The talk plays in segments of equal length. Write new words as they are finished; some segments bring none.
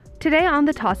Today on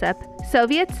the Tossup,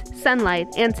 Soviets, sunlight,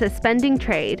 and suspending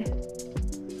trade.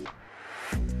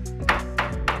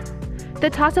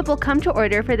 The Tossup will come to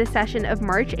order for the session of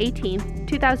March 18,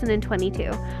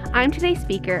 2022. I'm today's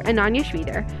speaker, Ananya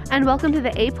Sridhar, and welcome to the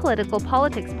Apolitical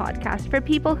Politics Podcast for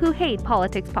people who hate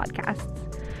politics podcasts.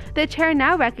 The chair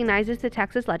now recognizes the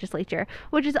Texas legislature,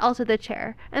 which is also the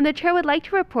chair, and the chair would like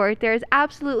to report there is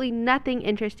absolutely nothing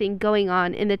interesting going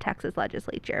on in the Texas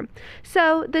legislature.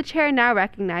 So the chair now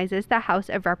recognizes the House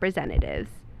of Representatives.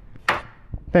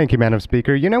 Thank you, Madam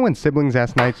Speaker. You know when siblings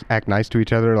act nice to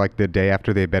each other like the day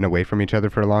after they've been away from each other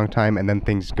for a long time and then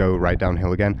things go right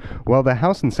downhill again? Well, the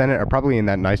House and Senate are probably in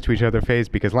that nice to each other phase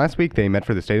because last week they met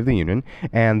for the State of the Union,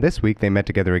 and this week they met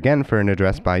together again for an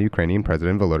address by Ukrainian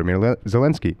President Volodymyr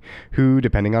Zelenskyy, who,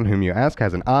 depending on whom you ask,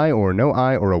 has an I or no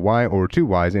I or a Y or two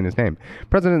Ys in his name.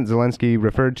 President Zelenskyy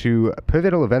referred to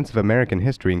pivotal events of American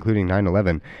history, including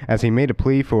 9/11, as he made a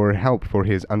plea for help for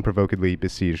his unprovokedly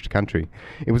besieged country.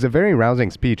 It was a very rousing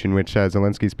speech in which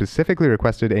Zelenskyy specifically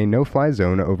requested a no-fly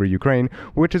zone over Ukraine,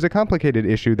 which is a complicated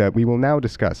issue that we will now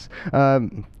discuss.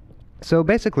 So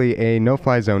basically, a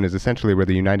no-fly zone is essentially where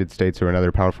the United States or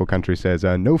another powerful country says,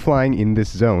 no flying in this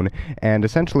zone, and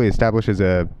essentially establishes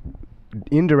a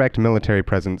indirect military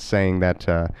presence saying that,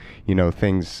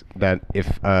 things that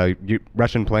if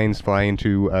Russian planes fly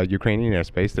into Ukrainian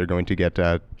airspace, they're going to get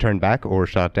turned back or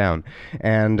shot down.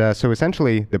 And so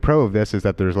essentially, the pro of this is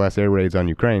that there's less air raids on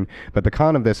Ukraine, but the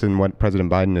con of this and what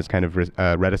President Biden is kind of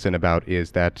reticent about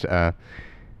is that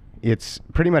it's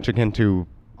pretty much akin to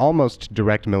almost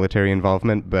direct military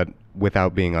involvement, but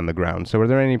without being on the ground. So are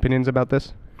there any opinions about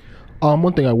this?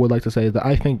 One thing I would like to say is that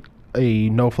I think a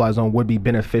no-fly zone would be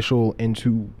beneficial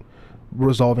into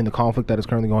resolving the conflict that is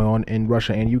currently going on in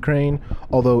Russia and Ukraine,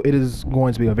 although it is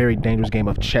going to be a very dangerous game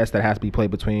of chess that has to be played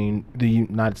between the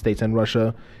United States and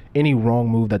Russia. Any wrong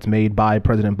move that's made by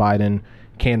President Biden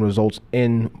can result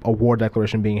in a war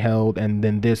declaration being held, and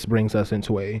then this brings us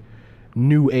into a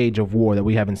new age of war that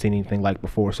we haven't seen anything like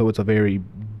before. So it's a very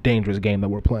dangerous game that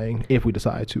we're playing if we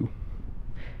decide to.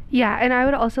 Yeah, and I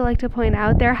would also like to point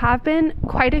out there have been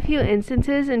quite a few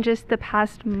instances in just the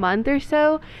past month or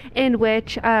so in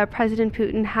which President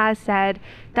Putin has said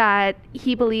that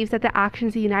he believes that the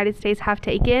actions the United States have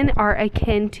taken are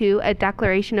akin to a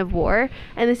declaration of war.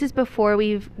 And this is before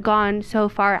we've gone so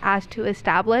far as to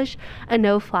establish a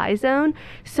no-fly zone.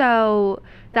 So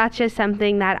that's just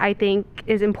something that I think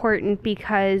is important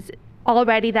because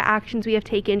already the actions we have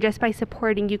taken just by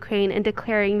supporting Ukraine and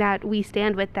declaring that we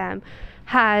stand with them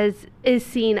is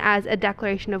seen as a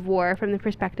declaration of war from the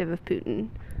perspective of Putin.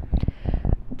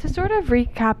 To sort of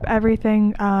recap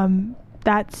everything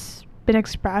that's been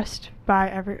expressed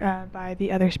by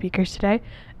the other speakers today,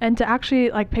 and to actually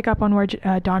pick up on where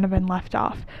Donovan left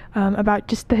off about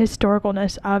just the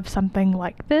historicalness of something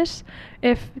like this,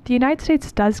 if the United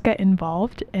States does get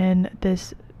involved in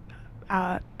this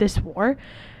war,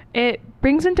 it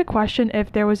brings into question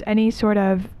if there was any sort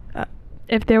of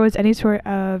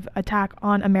attack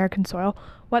on American soil,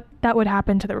 what that would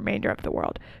happen to the remainder of the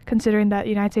world, considering that the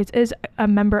United States is a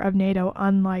member of NATO,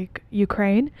 unlike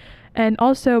Ukraine. And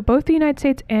also, both the United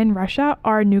States and Russia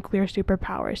are nuclear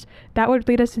superpowers. That would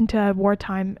lead us into a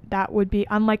wartime that would be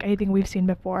unlike anything we've seen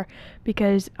before,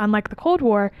 because unlike the Cold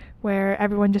War, where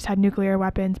everyone just had nuclear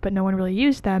weapons but no one really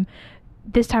used them,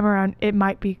 this time around it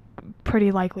might be pretty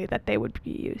likely that they would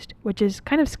be used, which is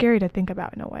kind of scary to think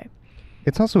about in a way.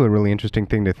 It's also a really interesting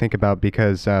thing to think about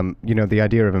because, the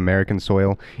idea of American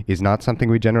soil is not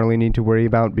something we generally need to worry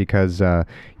about because,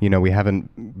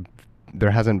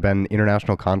 there hasn't been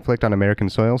international conflict on American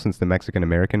soil since the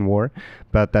Mexican-American War.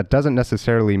 But that doesn't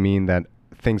necessarily mean that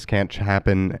things can't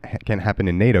happen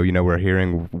in NATO. We're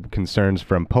hearing concerns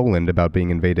from Poland about being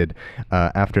invaded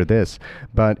after this.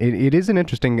 But it is an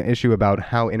interesting issue about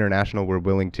how international we're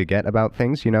willing to get about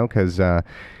things, because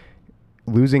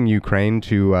losing Ukraine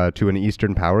to an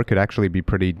Eastern power could actually be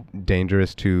pretty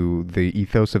dangerous to the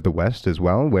ethos of the West as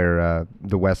well, where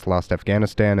the West lost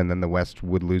Afghanistan and then the West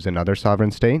would lose another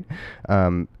sovereign state.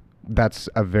 That's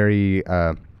a very...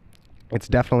 It's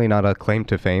definitely not a claim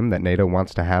to fame that NATO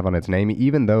wants to have on its name,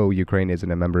 even though Ukraine isn't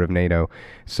a member of NATO.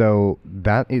 So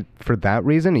for that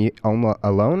reason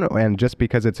alone, and just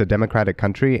because it's a democratic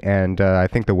country, and I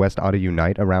think the West ought to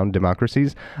unite around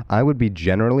democracies, I would be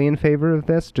generally in favor of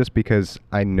this, just because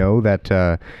I know that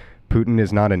Putin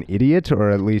is not an idiot, or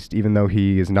at least even though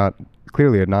he is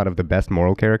clearly not of the best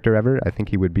moral character ever, I think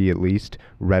he would be at least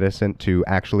reticent to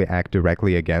actually act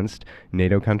directly against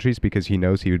NATO countries because he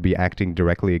knows he would be acting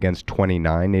directly against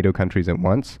 29 NATO countries at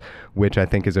once, which I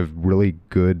think is a really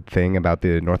good thing about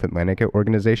the North Atlantic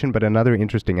Organization. But another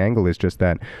interesting angle is just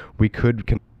that we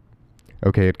could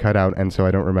Okay, it cut out, and so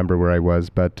I don't remember where I was.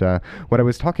 But what I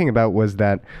was talking about was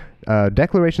that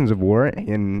declarations of war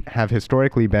have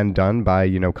historically been done by,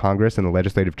 Congress and the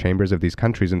legislative chambers of these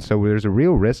countries, and so there's a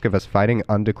real risk of us fighting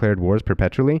undeclared wars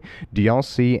perpetually. Do y'all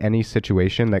see any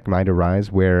situation that might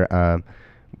arise where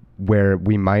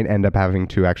we might end up having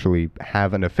to actually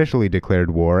have an officially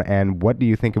declared war, and what do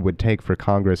you think it would take for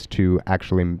Congress to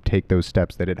actually take those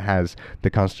steps that it has the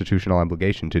constitutional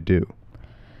obligation to do?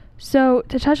 So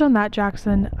to touch on that,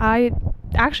 Jackson, I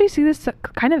actually see this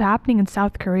kind of happening in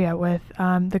South Korea with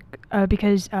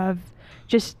because of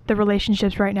just the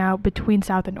relationships right now between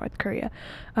South and North Korea.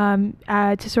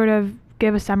 To sort of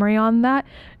give a summary on that,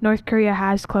 North Korea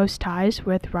has close ties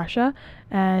with Russia,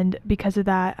 and because of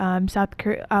that,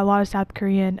 a lot of South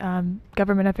Korean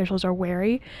government officials are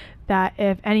wary that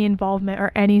if any involvement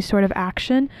or any sort of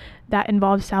action that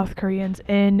involves South Koreans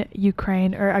in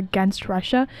Ukraine or against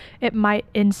Russia, it might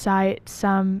incite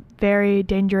some very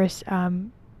dangerous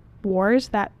wars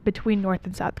that between North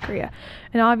and South Korea.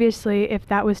 And obviously, if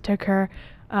that was to occur,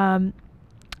 even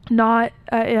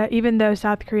though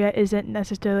South Korea isn't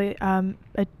necessarily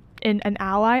an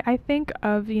ally, I think,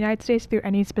 of the United States through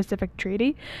any specific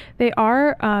treaty, they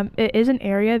are. It is an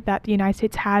area that the United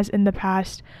States has in the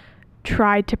past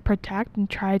tried to protect and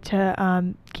tried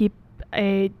to keep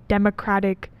a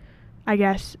democratic, I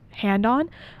guess, hand on.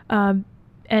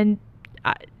 And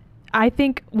I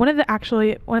think one of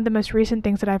the most recent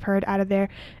things that I've heard out of there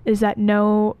is that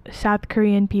no South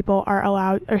Korean people are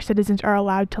allowed, or citizens are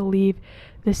allowed, to leave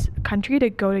this country to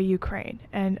go to Ukraine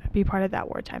and be part of that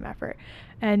wartime effort.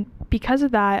 And because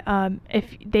of that,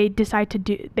 if they decide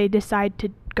to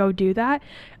go do that,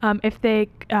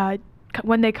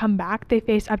 when they come back, they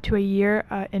face up to a year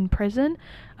in prison,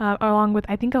 along with,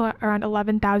 I think, around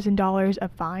 $11,000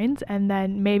 of fines, and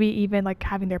then maybe even like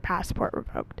having their passport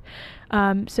revoked.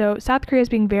 So South Korea is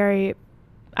being very,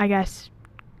 I guess,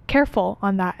 careful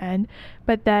on that end.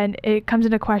 But then it comes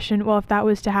into question, well, if that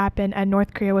was to happen and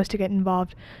North Korea was to get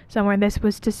involved somewhere, and this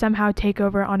was to somehow take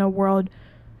over on a world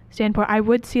standpoint, I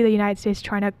would see the United States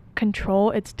trying to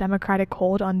control its democratic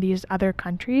hold on these other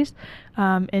countries,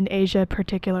 in Asia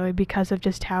particularly, because of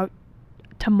just how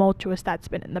tumultuous that's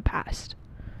been in the past.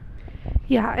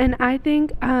 Yeah, and I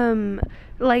think,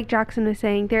 like Jackson was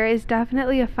saying, there is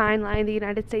definitely a fine line the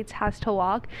United States has to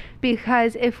walk,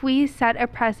 because if we set a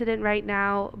precedent right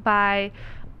now by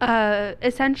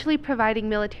essentially providing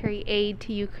military aid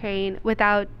to Ukraine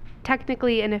without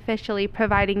technically and officially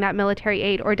providing that military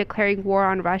aid or declaring war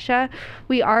on Russia,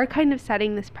 we are kind of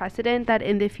setting this precedent that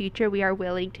in the future we are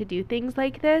willing to do things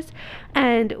like this.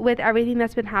 And with everything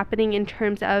that's been happening in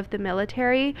terms of the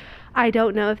military, I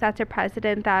don't know if that's a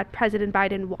precedent that President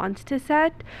Biden wants to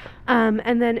set.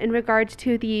 And then in regards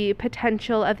to the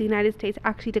potential of the United States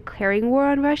actually declaring war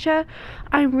on Russia,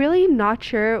 I'm really not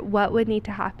sure what would need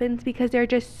to happen, because there are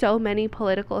just so many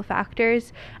political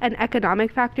factors and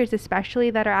economic factors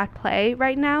especially that are at play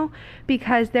right now,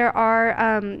 because there are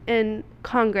in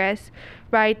Congress,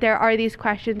 right, there are these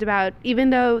questions about, even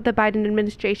though the Biden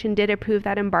administration did approve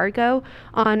that embargo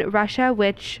on Russia,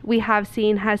 which we have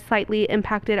seen has slightly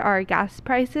impacted our gas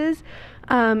prices,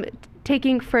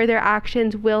 taking further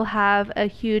actions will have a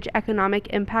huge economic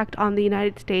impact on the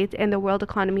United States and the world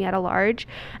economy at large.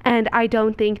 And I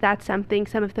don't think that's something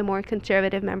some of the more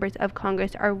conservative members of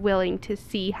Congress are willing to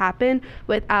see happen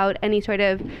without any sort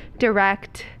of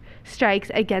direct strikes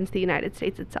against the United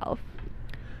States itself.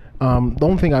 The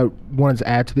only thing I wanted to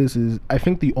add to this is I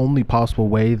think the only possible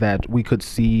way that we could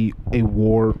see a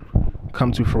war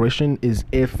come to fruition is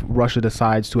if Russia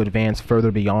decides to advance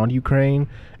further beyond Ukraine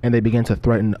and they begin to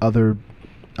threaten other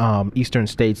eastern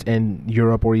states in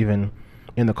Europe or even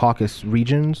in the Caucasus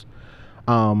regions.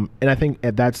 And I think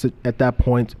at that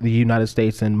point, the United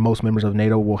States and most members of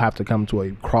NATO will have to come to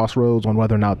a crossroads on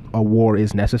whether or not a war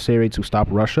is necessary to stop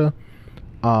Russia.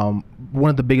 One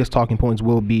of the biggest talking points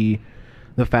will be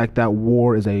the fact that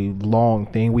war is a long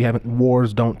thing.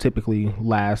 Wars don't typically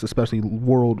last, especially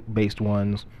world-based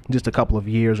ones, just a couple of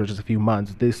years or just a few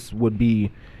months. This would be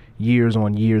years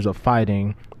on years of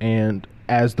fighting, and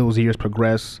as those years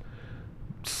progress,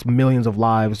 millions of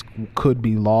lives could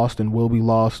be lost and will be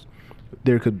lost.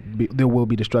 There will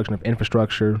be destruction of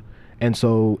infrastructure, and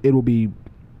so it would be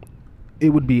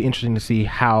interesting to see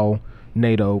how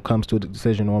NATO comes to a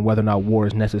decision on whether or not war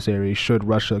is necessary should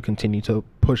Russia continue to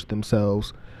push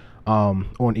themselves on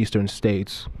eastern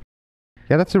states.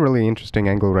 Yeah, that's a really interesting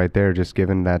angle right there, just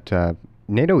given that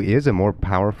NATO is a more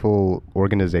powerful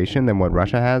organization than what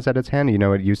Russia has at its hand. You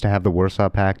know, it used to have the Warsaw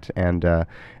Pact and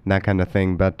that kind of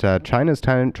thing, but China's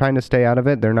trying to stay out of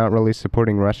it. They're not really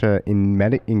supporting Russia in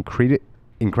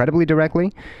incredibly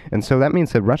directly. And so that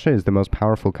means that Russia is the most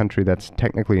powerful country that's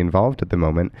technically involved at the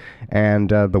moment. And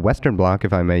the Western Bloc,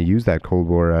 if I may use that Cold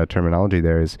War terminology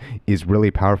there, is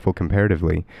really powerful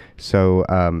comparatively. So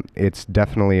it's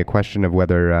definitely a question of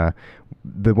whether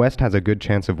the West has a good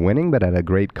chance of winning, but at a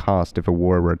great cost if a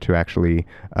war were to actually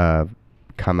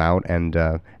come out and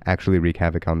actually wreak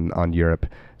havoc on Europe.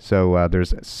 So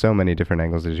there's so many different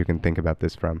angles that you can think about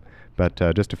this from. But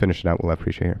just to finish it out, we'll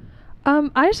appreciate here.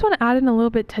 I just want to add in a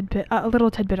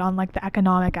little tidbit on like the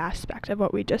economic aspect of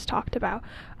what we just talked about.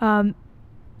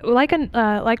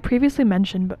 Like previously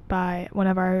mentioned by one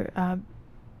of our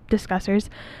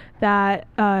discussers, that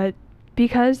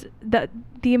because the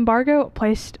embargo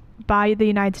placed by the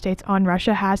United States on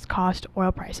Russia has caused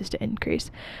oil prices to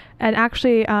increase. And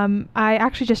actually, I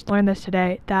actually just learned this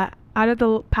today, that out of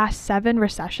the past 7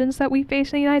 recessions that we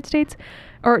faced in the United States,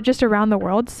 or just around the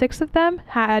world, 6 of them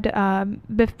had,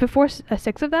 before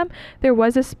 6 of them, there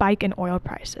was a spike in oil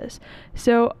prices.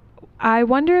 So I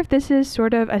wonder if this is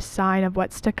sort of a sign of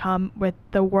what's to come with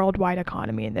the worldwide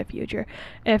economy in the future,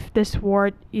 if this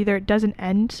war either doesn't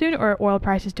end soon or oil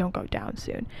prices don't go down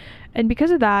soon. And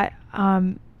because of that,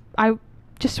 I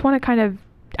just want to kind of,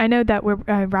 I know that we're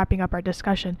wrapping up our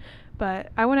discussion, but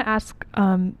I want to ask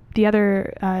the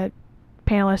other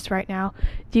panelists right now,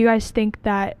 do you guys think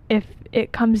that if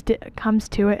it comes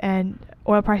to it and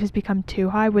oil prices become too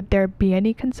high, would there be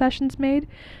any concessions made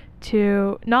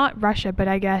to, not Russia, but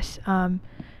I guess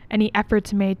any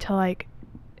efforts made to like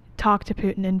talk to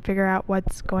Putin and figure out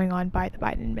what's going on by the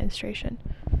Biden administration?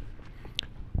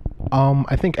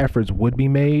 I think efforts would be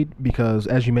made because,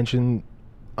 as you mentioned,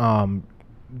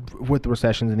 with the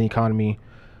recessions in the economy,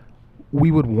 we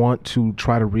would want to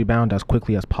try to rebound as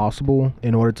quickly as possible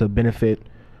in order to benefit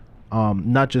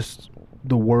not just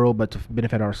the world, but to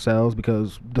benefit ourselves,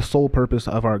 because the sole purpose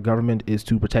of our government is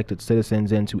to protect its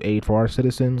citizens and to aid for our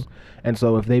citizens. And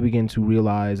so if they begin to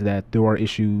realize that there are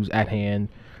issues at hand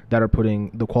that are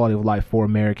putting the quality of life for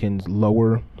Americans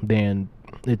lower than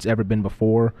it's ever been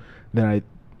before, then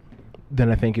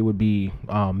I think it would be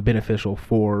beneficial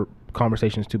for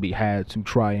conversations to be had to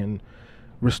try and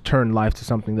return life to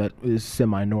something that is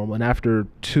semi-normal. And after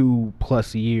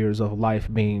 2+ years of life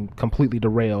being completely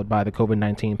derailed by the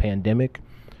COVID-19 pandemic,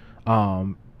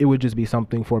 it would just be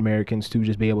something for Americans to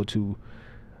just be able to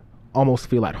almost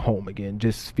feel at home again,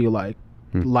 just feel like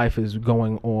life is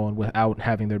going on without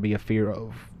having there be a fear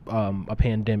of a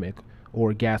pandemic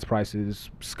or gas prices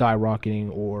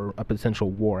skyrocketing or a potential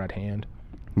war at hand.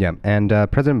 Yeah, and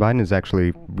President Biden has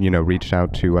actually, reached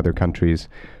out to other countries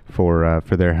for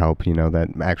their help, that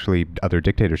actually other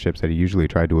dictatorships that he usually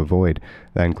tried to avoid.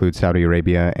 That includes Saudi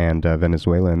Arabia and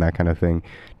Venezuela and that kind of thing,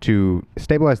 to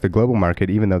stabilize the global market,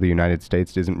 even though the United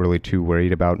States isn't really too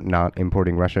worried about not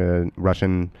importing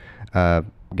Russian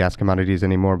gas commodities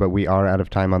anymore. But we are out of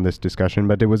time on this discussion,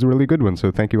 but it was a really good one,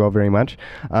 so thank you all very much.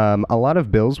 A lot of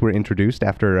bills were introduced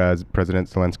after President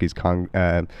Zelenskyy's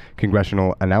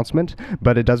congressional announcement,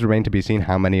 but it does remain to be seen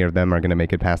how many of them are going to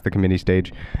make it past the committee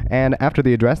stage. And after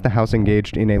the address, the House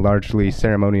engaged in a largely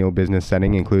ceremonial business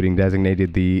setting, including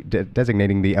designating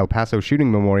the El Paso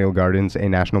Shooting Memorial Gardens a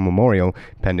national memorial,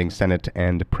 pending Senate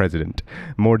and President.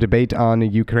 More debate on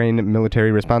Ukraine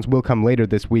military response will come later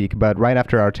this week, but right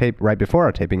before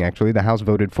our taping, actually, the House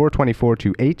voted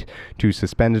 424-8 to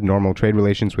suspend normal trade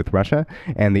relations with Russia,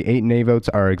 and the 8 nay votes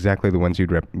are exactly the ones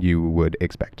you would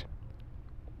expect.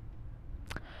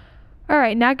 All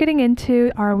right, now getting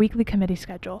into our weekly committee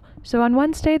schedule. So on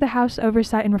Wednesday, the House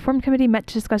Oversight and Reform Committee met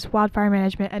to discuss wildfire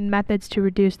management and methods to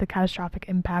reduce the catastrophic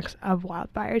impacts of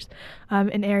wildfires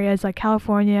in areas like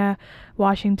California,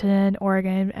 Washington,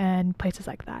 Oregon, and places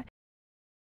like that.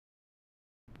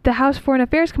 The House Foreign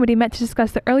Affairs Committee met to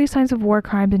discuss the early signs of war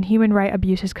crimes and human rights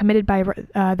abuses committed by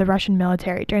the Russian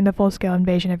military during the full-scale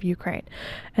invasion of Ukraine.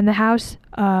 And the House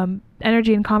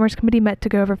Energy and Commerce Committee met to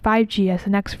go over 5G as the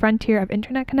next frontier of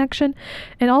internet connection,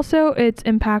 and also its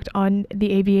impact on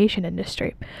the aviation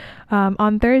industry.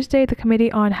 On Thursday, the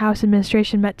Committee on House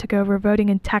Administration met to go over voting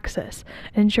in Texas,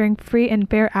 ensuring free and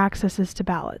fair accesses to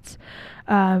ballots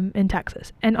in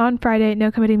Texas. And on Friday,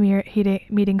 no committee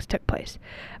meetings took place.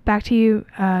 Back to you,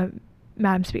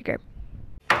 Madam Speaker.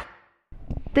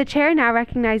 The chair now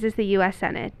recognizes the U.S.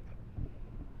 Senate.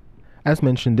 As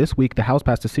mentioned, this week the House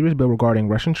passed a serious bill regarding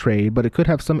Russian trade, but it could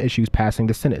have some issues passing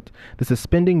the Senate. The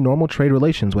Suspending Normal Trade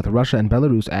Relations with Russia and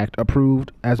Belarus Act,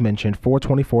 approved, as mentioned,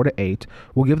 424-8,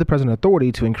 will give the president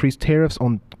authority to increase tariffs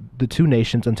on the two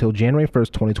nations until January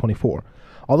 1st, 2024.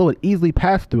 Although it easily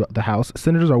passed through the House,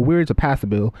 senators are weary to pass the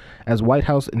bill, as White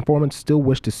House informants still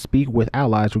wish to speak with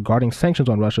allies regarding sanctions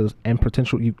on Russia and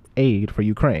potential aid for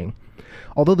Ukraine.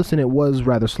 Although the Senate was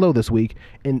rather slow this week,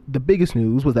 and the biggest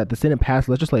news was that the Senate passed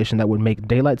legislation that would make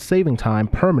daylight saving time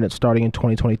permanent starting in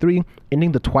 2023,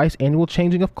 ending the twice annual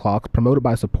changing of clocks promoted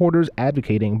by supporters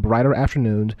advocating brighter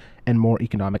afternoons and more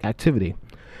economic activity.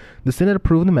 The Senate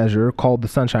approved the measure, called the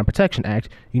Sunshine Protection Act,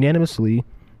 unanimously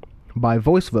by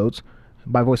voice vote.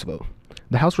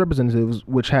 The House of Representatives,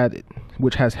 which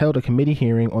has held a committee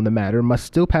hearing on the matter, must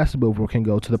still pass the bill before it can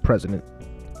go to President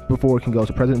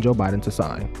Joe Biden to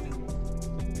sign.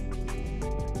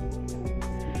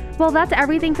 Well, that's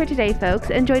everything for today,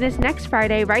 folks, and join us next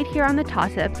Friday right here on the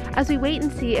Tossup as we wait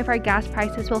and see if our gas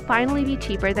prices will finally be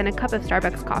cheaper than a cup of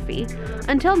Starbucks coffee.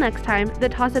 Until next time, the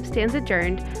Tossup stands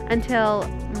adjourned until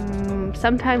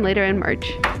sometime later in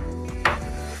March.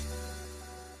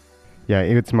 Yeah,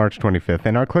 it's March 25th,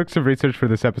 and our clerks of research for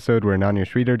this episode were Ananya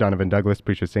Schreeder, Donovan Douglas,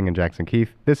 Prisha Singh, and Jackson Keith.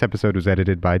 This episode was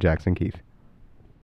edited by Jackson Keith.